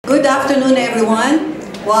Good afternoon, everyone.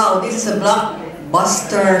 Wow, this is a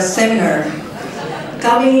blockbuster seminar.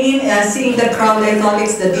 Coming in and seeing the crowd, I thought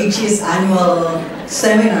it's the DG's annual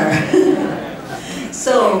seminar.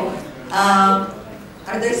 So, are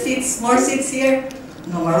there seats, more seats here?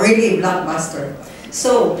 No, really a blockbuster.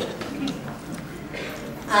 So,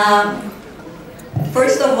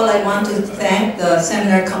 first of all, I want to thank the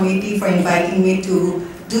seminar committee for inviting me to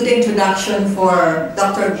do the introduction for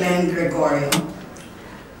Dr. Glenn Gregorio.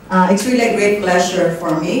 It's really a great pleasure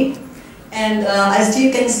for me. And as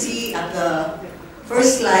you can see at the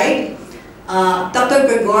first slide, Dr.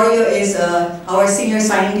 Gregorio is our senior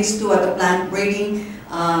scientist too at the plant breeding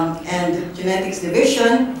and genetics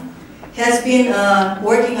division. He has been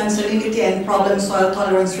working on salinity and problem soil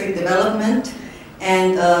tolerance rate development,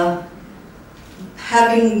 and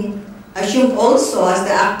having assumed also as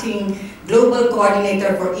the acting global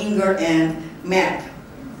coordinator for IRRI and MEP.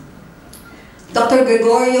 Dr.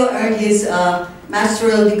 Gregorio earned his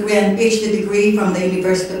master's degree and PhD degree from the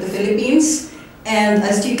University of the Philippines. And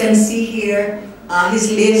as you can see here, his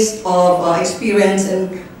list of experience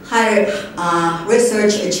and higher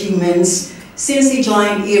research achievements since he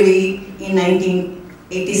joined IRRI in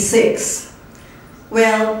 1986.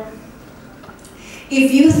 Well,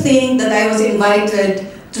 if you think that I was invited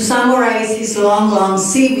to summarize his long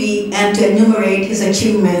CV and to enumerate his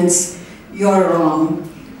achievements, you're wrong.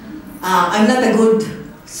 I'm not a good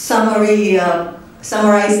summarizing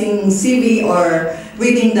CV or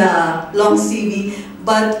reading the long CV,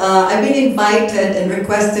 but I've been invited and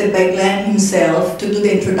requested by Glenn himself to do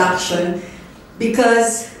the introduction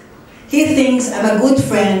because he thinks I'm a good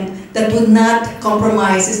friend that would not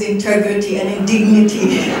compromise his integrity and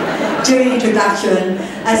dignity during introduction,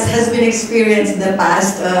 as has been experienced in the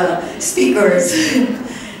past speakers.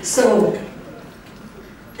 So,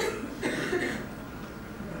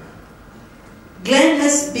 Glenn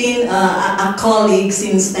has been a colleague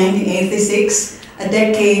since 1986, a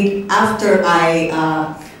decade after I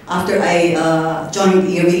joined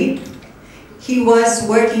IRRI. He was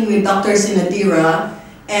working with Dr. Sinadira,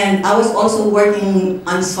 and I was also working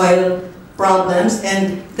on soil problems,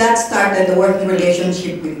 and that started the working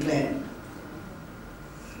relationship with Glenn.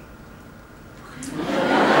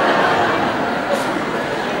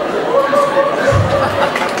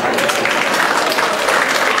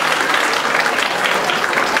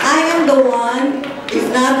 If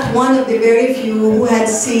not one of the very few who had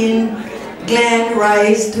seen Glenn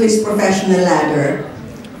rise to his professional ladder.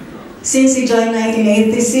 Since he joined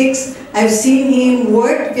 1986, I've seen him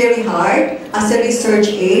work very hard as a research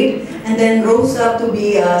aide, and then rose up to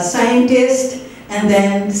be a scientist, and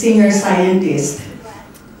then senior scientist.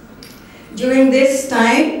 During this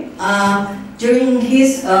time, during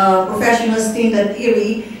his professional stint at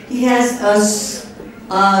IRRI, he has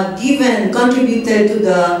contributed to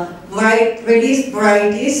the released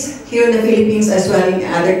varieties here in the Philippines as well in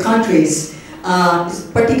other countries,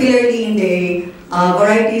 particularly in the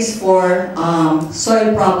varieties for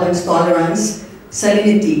soil problems tolerance,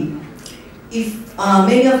 salinity. If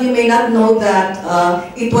many of you may not know that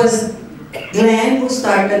it was Glenn who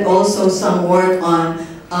started also some work on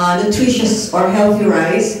nutritious or healthy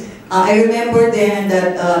rice. I remember then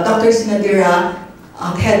that Dr. Sinadira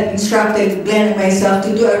had instructed Glenn and myself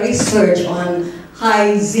to do a research on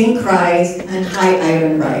high zinc rice and high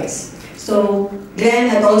iron rice. So Glenn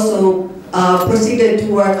had also proceeded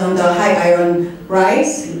to work on the high iron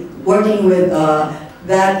rice, working with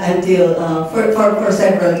that until for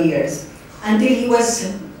several years, until he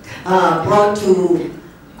was brought to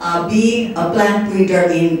be a plant breeder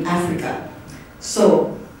in Africa.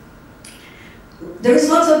 So the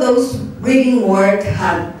results of those breeding work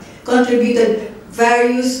have contributed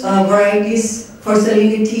various varieties for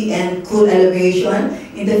salinity and cool elevation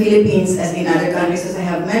in the Philippines as in other countries, as I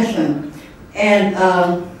have mentioned. And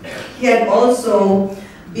he had also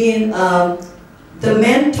been the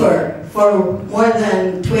mentor for more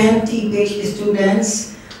than 20 PhD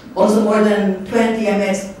students, also more than 20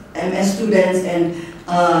 MS students, and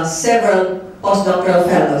several postdoctoral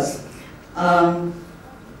fellows.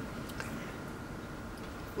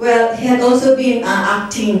 Well, he had also been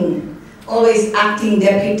always acting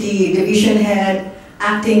deputy division head,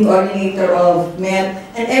 acting coordinator of MEP,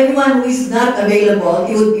 and everyone who is not available,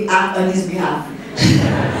 he would act on his behalf.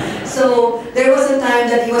 So there was a time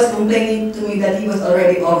that he was complaining to me that he was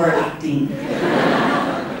already overacting.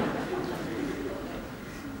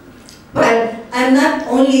 But I'm not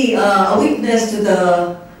only a witness to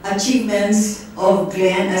the achievements of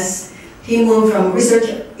Glenn as he moved from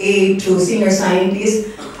research aide to senior scientist.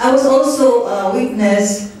 I was also a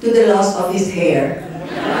witness to the loss of his hair.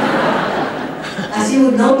 As you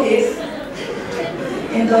would notice,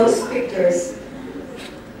 in those pictures.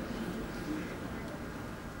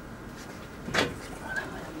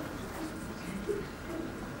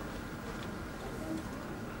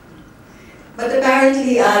 But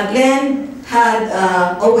apparently, Glenn had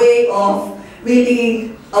a way of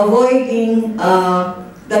really avoiding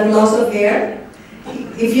the loss of hair.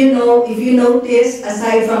 If you notice,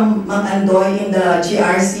 aside from Mang Andoy in the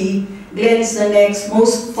GRC, Glenn is the next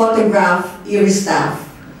most photographed IRRI staff.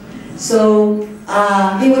 So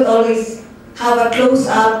he would always have a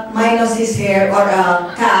close-up minus his hair or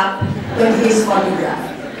a cap when he is photographed.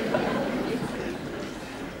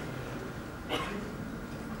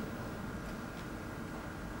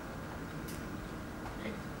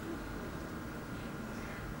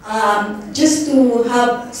 Just to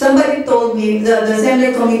have, somebody told me, the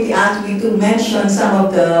seminar committee asked me to mention some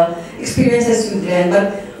of the experiences with Glenn,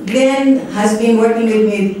 but Glenn has been working with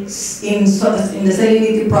me in the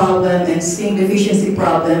salinity problem and zinc deficiency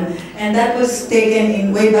problem, and that was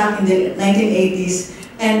taken way back in the 1980s.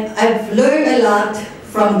 And I've learned a lot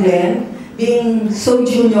from Glenn, being so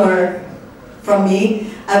junior from me.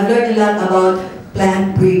 I've learned a lot about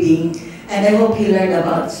plant breeding, and I hope he learned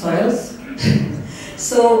about soils.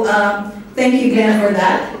 So thank you, Glenn, for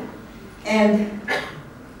that. And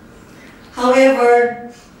however,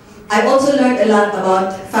 I also learned a lot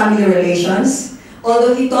about family relations.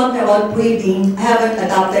 Although he taught me about breeding, I haven't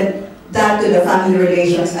adapted that to the family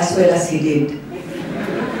relations as well as he did.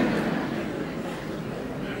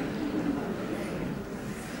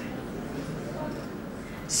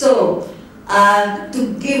 So,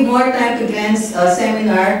 to give more time to Glenn's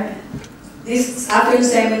seminar, this afternoon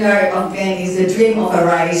seminar of Glenn is the dream of a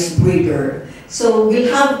rice breeder. So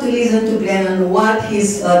we'll have to listen to Glenn on what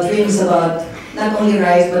his dreams about not only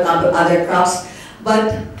rice but other crops.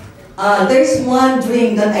 But there's one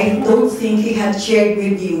dream that I don't think he had shared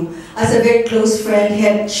with you. As a very close friend, he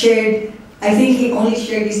had shared, I think he only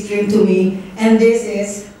shared this dream to me, and this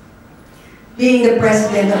is being the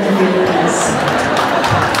president of the Philippines.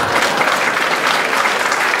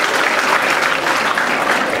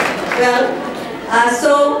 Well,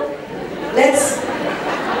 so let's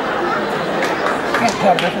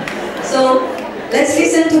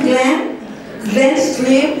listen to Glenn's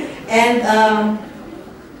dream, and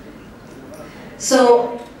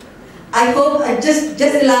so I hope just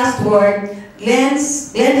the last word. Glenn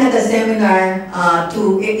had a seminar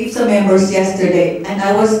to IPSA members yesterday, and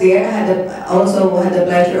I was there. I also had the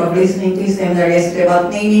pleasure of listening to his seminar yesterday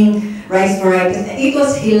about naming rice varieties, and it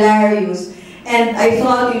was hilarious. And I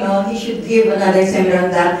thought, he should give another seminar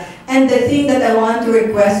on that. And the thing that I want to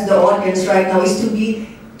request the audience right now is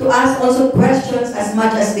to ask also questions as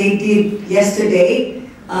much as they did yesterday.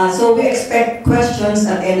 So we expect questions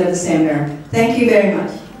at the end of the seminar. Thank you very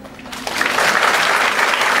much.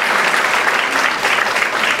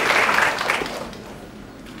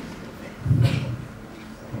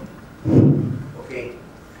 Okay.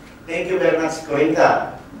 Thank you very much,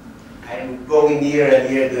 Corinta. I'm going near and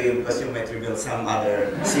near to you because you might reveal some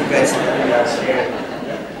other secrets that we have shared.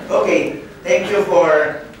 Okay, thank you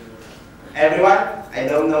for everyone. I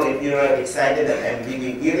don't know if you're excited that I'm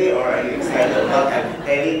leaving IRRI, or are you excited about what I'm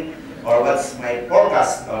telling, or what's my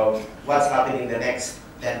forecast of what's happening in the next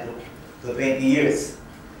 10 to 20 years.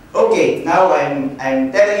 Okay, now I'm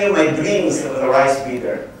telling you my dreams of a rice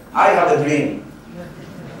breeder. I have a dream.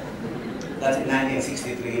 That's in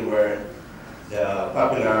 1963, where the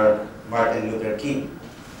popular Martin Luther King.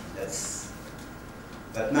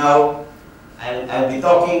 But now, I'll be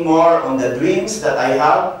talking more on the dreams that I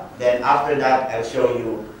have. Then after that, I'll show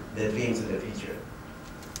you the dreams of the future.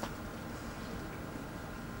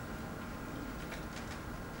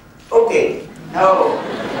 Okay, now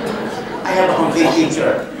I have a complete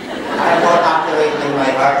picture. I am more accurate in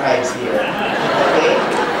my archives here. Okay,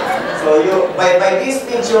 so by this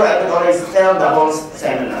picture, I could already tell the whole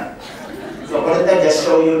seminar. So Corinta just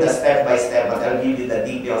show you the step by step, but I'll give you the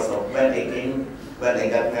details of when they came, when I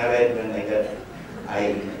got married, when I got.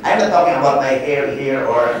 I'm not talking about my hair here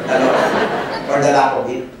or the lack of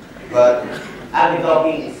it, but I'll be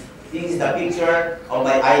talking. This is the picture of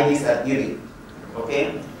my IDs at IRRI,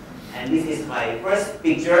 okay? And this is my first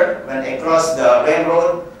picture when I crossed the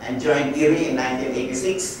railroad and joined IRRI in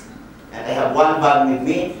 1986. And I have one bag with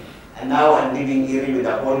me, and now I'm leaving IRRI with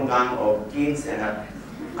a whole gang of kids and a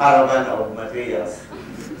caravan of materials.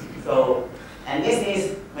 So, and this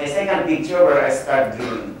is my second picture where I start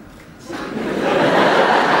dreaming. So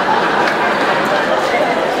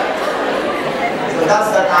that's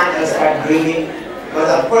the time I start dreaming. Because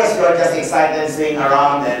at first you're just excited, swing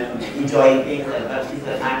around and enjoying things, and that is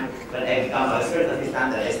the time when I become a research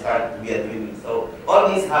assistant that I start to be a dreaming. So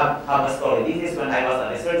all these have a story. This is when I was a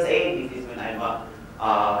research aide, this is when I'm a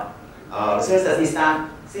research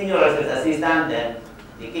assistant, senior research assistant, then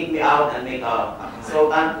they kick me out and make a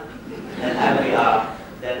consultant, then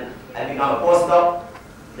I become a postdoc,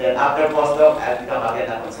 then after postdoc I become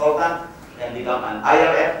again a consultant, then become an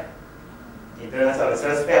IRF, International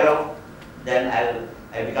Research Fellow, then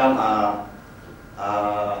I become a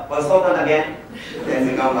consultant again, then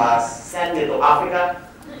become sent me to Africa.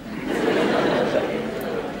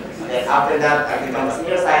 Then after that, I become a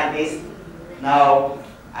senior scientist. Now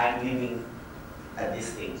I'm living at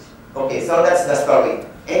this stage. Okay, so that's the story.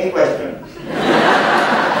 Any question?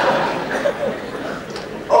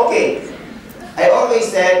 Okay, I always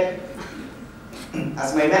said,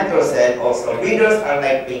 as my mentor said also, readers are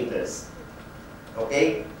like painters.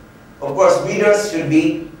 Okay? Of course, readers should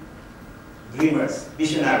be dreamers,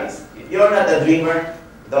 visionaries. If you're not a dreamer,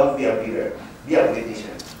 don't be a reader. Be a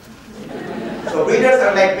politician. So readers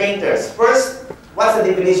are like painters. First, what's the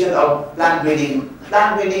definition of plant breeding?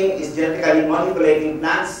 Plant breeding is genetically manipulating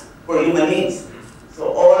plants for human needs.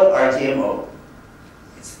 So all are GMO.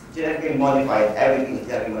 It's genetically modified. Everything is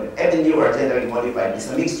genetically modified. Even you are genetically modified. It's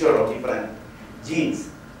a mixture of different genes.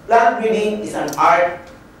 Plant breeding is an art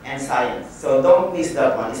and science. So don't miss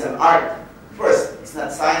that one. It's an art. First, it's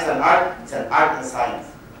not science and art. It's an art and science.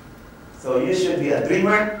 So you should be a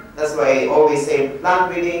dreamer. That's why I always say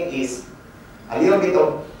plant breeding is a little bit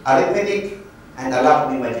of arithmetic and a lot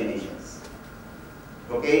of imaginations.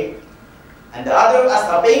 Okay? And the other, as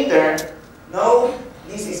a painter, no,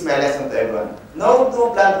 this is my lesson to everyone. No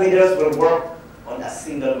two plant breeders will work on a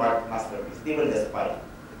single masterpiece. They will just fight.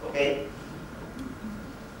 Okay?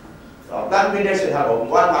 So a plant breeder should have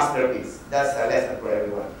one masterpiece. That's a lesson for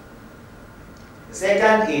everyone. The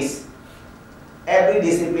second is every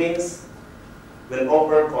disciplines will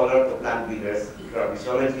offer color to plant breeders. If you are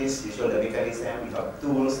physiologists, you show the mechanism, you have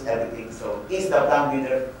tools, everything. So it's the plant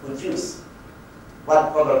breeder who choose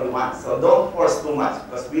what color you want. So don't force too much,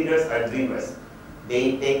 because breeders are dreamers.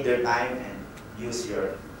 They take their time and use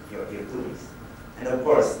your tools. And of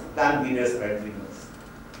course, plant breeders are dreamers.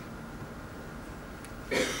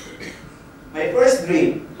 My first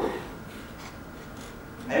dream,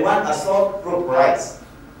 I want a salt-proof rice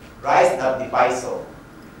that defies salt.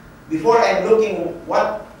 Before I'm looking in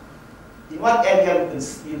what area you can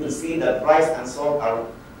see that rice and salt are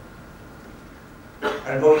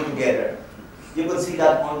going together. You could see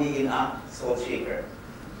that only in a salt shaker.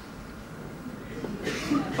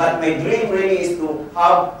 But my dream really is to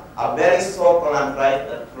have a very salt-tolerant rice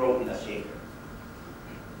that thrown in a shaker.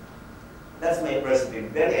 That's my first dream,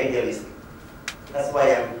 very idealistic. That's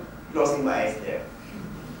why I'm closing my eyes there.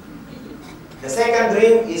 The second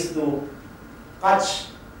dream is to catch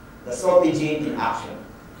the salty gene in action.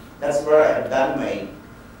 That's where I have done my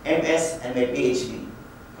MS and my PhD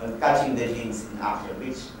on catching the genes in action,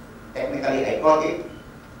 which technically I caught it,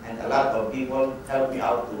 and a lot of people helped me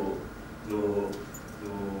out to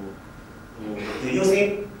use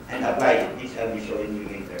it and apply it, which I'll be showing you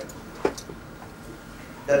later.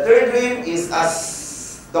 The third dream is,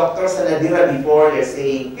 as Dr. Sanadira before, they're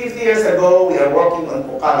saying, 50 years ago we are working on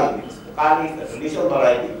Pokali, because Pokali is the traditional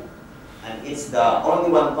variety, and it's the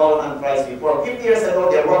only one tolerant price before. 50 years ago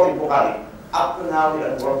they are working Pokali. Up to now we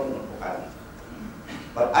are working on Pokali.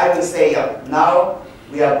 But I will say now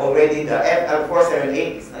we have already the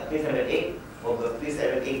FL478, it's not 378, although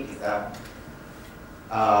 378 is a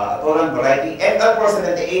tolerant variety.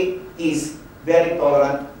 FL478 is very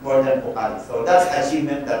tolerant, more than Pokali. So that's an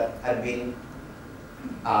achievement that had been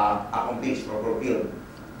accomplished or fulfilled.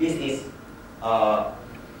 This is,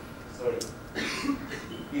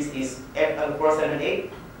 this is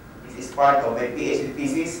FL478. This is part of my PhD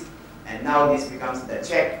thesis, and now this becomes the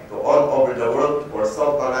check to all over the world for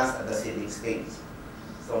salt tolerance at the acidic stage.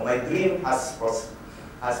 So my dream has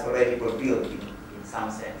already fulfilled in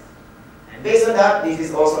some sense. And based on that, this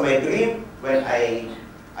is also my dream when I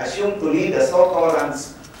assumed to lead the salt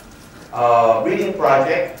tolerance breeding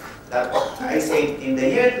project that I said in the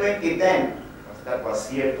year 2010, that was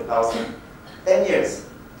year 2000, 10 years.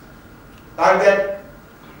 Target,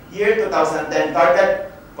 year 2010,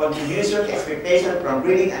 target contribution expectation from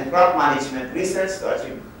breeding and crop management research to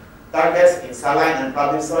achieve targets in saline and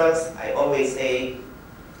problem soils. I always say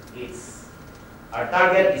our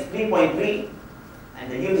target is 3.3,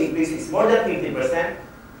 and the yield increase is more than 50%,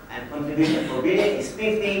 and contribution for breeding is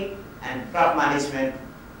 50, and crop management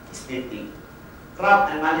is 50. Crop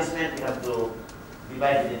and management, we have to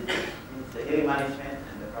divide it into the IRRI management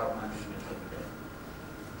and the crop management.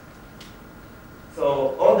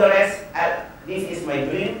 So all the rest, this is my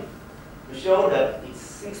dream, to show that it's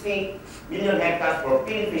 60 million hectares for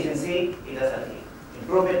feed efficiency. It doesn't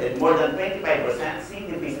improvement in more than 25% seed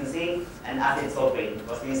deficiency and acid sulfate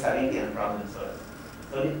because this is salinity and problem soil.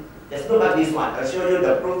 So let's look at this one. I'll show you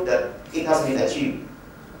the proof that it has been achieved.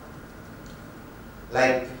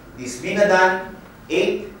 Like this Vinadan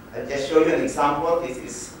 8, I'll just show you an example. This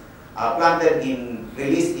is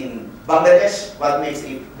released in Bangladesh. What makes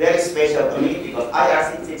it very special to me because IR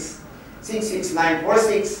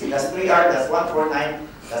 66946, that's 3R, that's 149,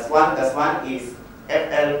 that's 1 is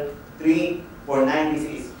FL349. This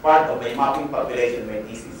is part of my mapping population, my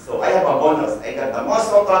thesis. So I have a bonus. I got the most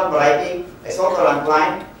salt-tolerant variety, a salt-tolerant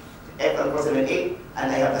line, FL478,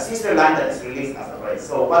 and I have a sister line that is released as a price.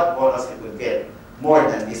 So what bonus you could get more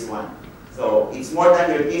than this one? So it's more than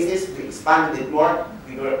your thesis. We expanded it more.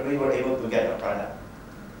 We were able to get a product.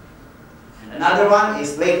 And another one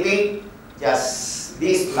is lately, just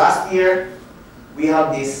this last year, we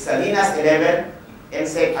have this Salinas 11,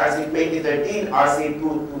 NSEC RC 2013,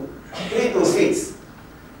 RC326.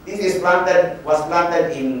 This was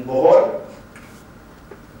planted in Bohol,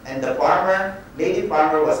 and the lady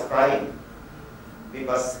farmer was crying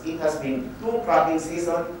because it has been 2 cropping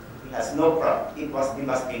seasons, it has no crop. It was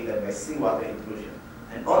devastated by seawater intrusion.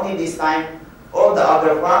 And only this time, all the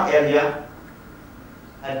other farm area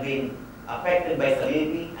had been affected by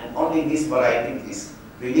salinity, and only this variety, which is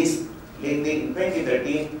released lately in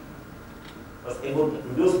 2013, was able to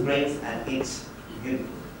produce grains and it's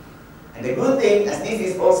beautiful. And the good thing, as this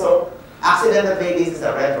is also accidentally, this is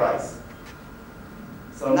a red rice.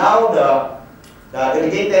 So now the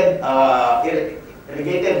irrigated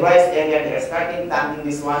rice area, they are starting planting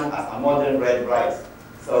this one as a modern red rice.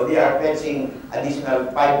 So they are fetching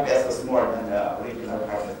additional 5 pesos more than the original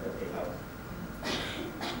harvest that they have.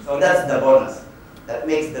 So that's the bonus. That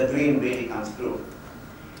makes the dream really comes true.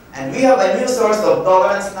 And we have a new source of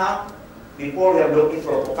tolerance now. Before we have looking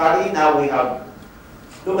for Pocari, now we have,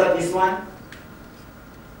 look at this one.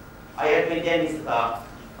 IR20 is a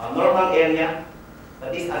normal area,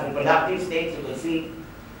 but this at the productive stage, you can see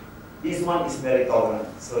this one is very tolerant.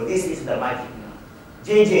 So this is the magic now.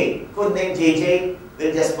 JJ, code name JJ,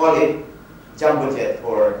 we'll just call it Jumbo Jet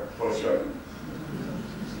for short.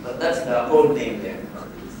 But that's the code name there.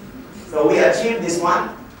 So we achieved this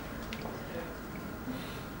one.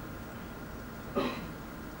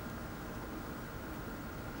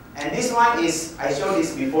 And this one is, I showed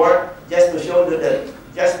this before, just to show you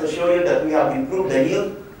that we have improved the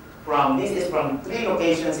yield from, this is from 3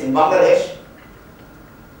 locations in Bangladesh.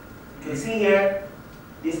 You can see here,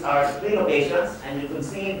 these are 3 locations, and you can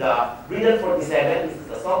see the Breeden 47, this is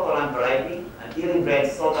a salt-tolerant variety, an IRRI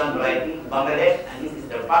bred salt-tolerant variety in Bangladesh, and this is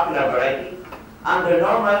their popular variety. Under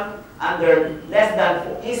normal, under less than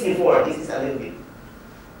EC4, this is a little bit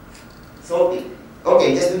salty.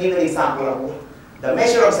 Okay, just to give you an example, the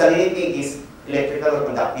measure of salinity is electrical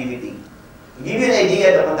conductivity. To give you an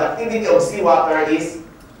idea, the conductivity of seawater is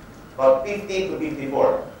about 50 to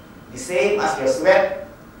 54. The same as your sweat,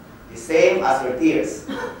 the same as your tears.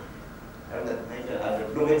 I have not mentioned other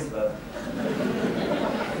fluids, but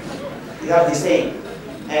you have the same.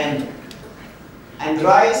 And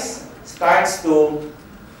rice starts to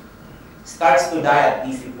die at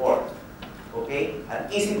EC4. Okay? And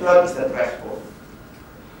EC12 is the threshold.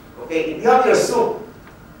 Okay, if you have your soup,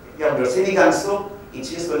 if you have your sinigang soup,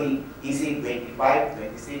 it's usually EC25,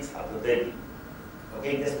 26, up to 30.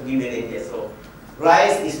 Okay, just to give you an idea. So,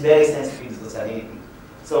 rice is very sensitive to salinity.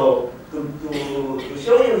 So, to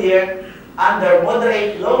show you here, under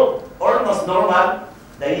moderate, low, almost normal,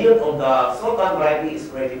 the yield of the salt-tolerant variety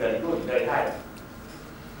is really very good, very high.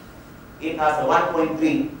 It has a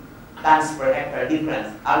 1.3 tons per hectare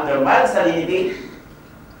difference. Under mild salinity,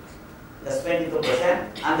 that's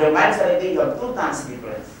 22%. Under mild salinity, you have 2 tons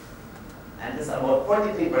difference. And it's about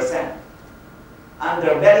 43%.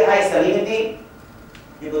 Under very high salinity,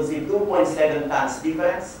 you can see 2.7 tons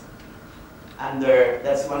difference. Under,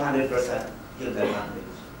 that's 100% yield advantage.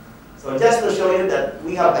 So just to show you that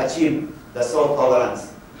we have achieved the salt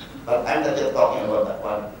tolerance. But I'm not yet talking about that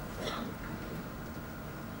one.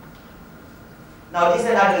 Now this is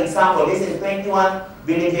another example. This is 21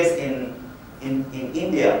 villages in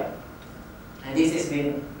India. And this has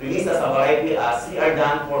been released as a variety as CR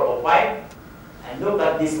 405. And look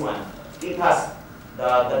at this one. It has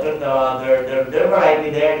their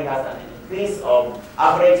variety there. It has an increase of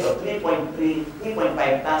average of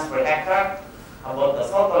 3.5 tons per hectare. About the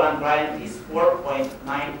salt-tolerant variety is 4.9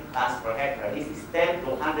 tons per hectare. This is 10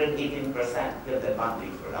 to 118% yield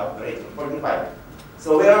advantage for average of 45.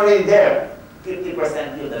 So we're already there,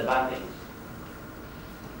 50% yield advantage.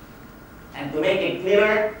 And to make it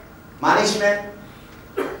clearer, management,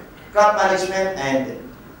 crop management,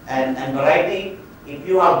 and variety. If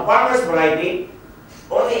you have farmer's variety,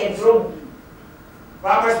 only improved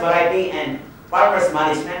farmer's variety and farmer's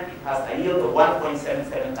management, it has a yield of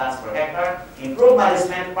 1.77 tons per hectare. Improved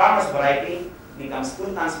management, farmer's variety becomes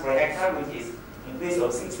 2 tons per hectare, which is increase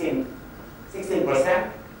of 16%.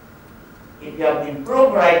 If you have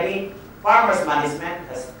improved variety, farmer's management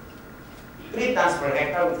has 3 tons per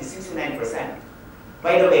hectare, which is 69%.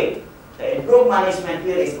 By the way, the improved management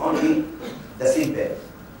here is only the seedbed.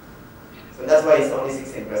 So that's why it's only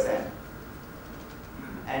 16%.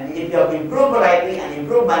 And if you have improved variety and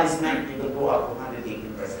improved management, it will go up to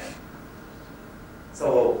 118%.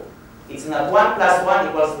 So it's not 1 plus 1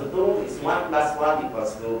 equals to 2, it's 1 plus 1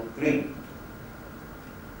 equals to 3.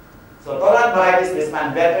 So tolerant varieties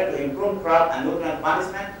respond better to improve crop and nutrient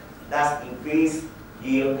management, thus increase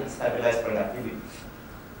yield and stabilize productivity.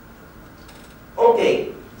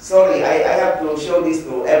 Okay, sorry, I have to show this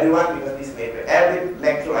to everyone because this paper, every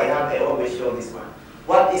lecture I have, I always show this one.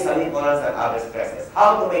 What is saline tolerance and other stresses?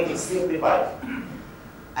 How to make it simplified?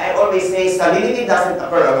 I always say salinity doesn't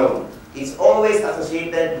occur alone. It's always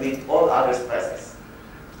associated with all other stresses.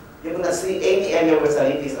 You cannot see any area where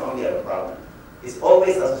salinity is only a problem. It's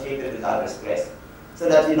always associated with other stress. So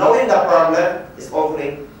that you knowing the problem is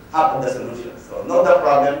offering half of the solution. So know the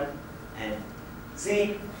problem and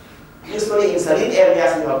see, usually in saline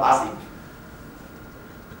areas you have acid.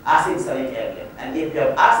 Acid saline area. And if you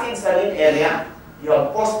have acid saline area, you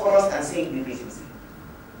have phosphorus and zinc deficiency.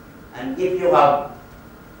 And if you have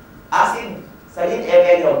acid saline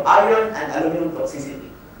area, you have iron and aluminum toxicity.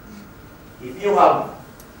 If you have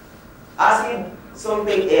acid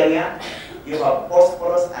sulfate area, you have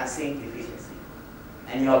phosphorus and zinc deficiency.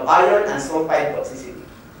 And you have iron and sulfide toxicity.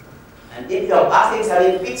 And if you have acid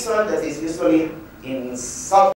saline mixture, that is usually in salt